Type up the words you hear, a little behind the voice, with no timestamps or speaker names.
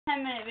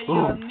10-minute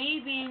video of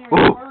me being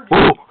recorded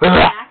and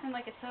acting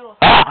like a total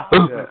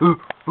psycho. Yeah.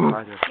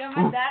 Yo,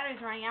 my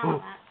battery's running out on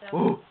that,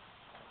 so.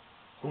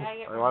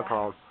 Hey, my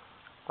problem.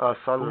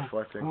 Sun's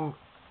reflecting.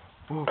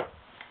 Is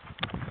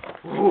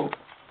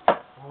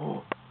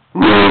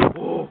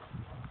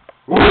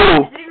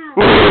it even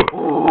recording?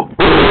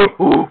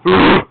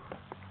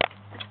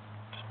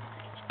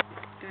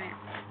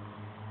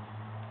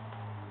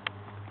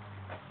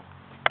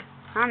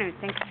 I don't even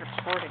think it's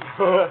recording.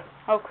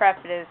 Oh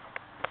crap, it is.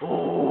 You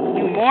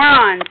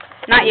morons!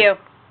 Not you.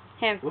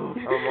 Him.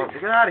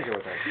 Get out of here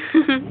with that.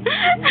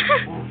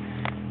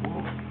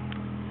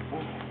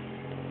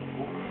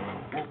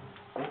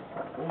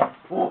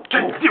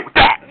 Can't deal with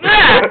that!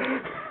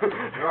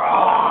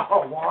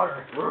 Oh,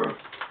 water.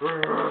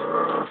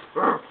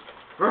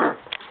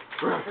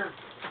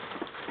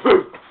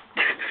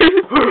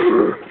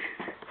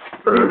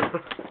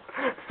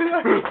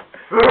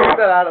 Get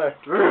that out of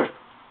there.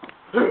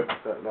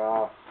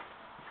 No.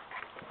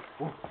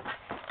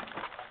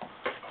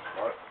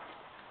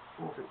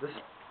 Does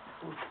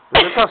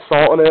this have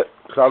salt in it?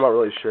 Because I'm not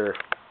really sure.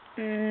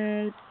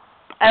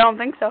 I don't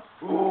think so.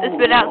 It's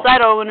been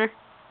outside all winter.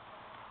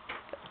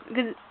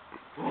 You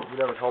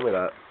never told me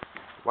that.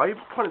 Why are you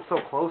putting it so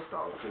close,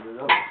 though?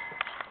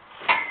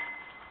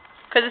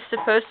 Because it's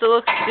supposed to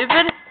look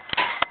stupid?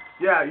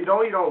 Yeah, you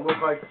don't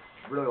look like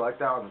really like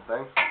that on the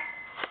thing.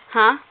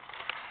 Huh?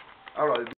 I don't know.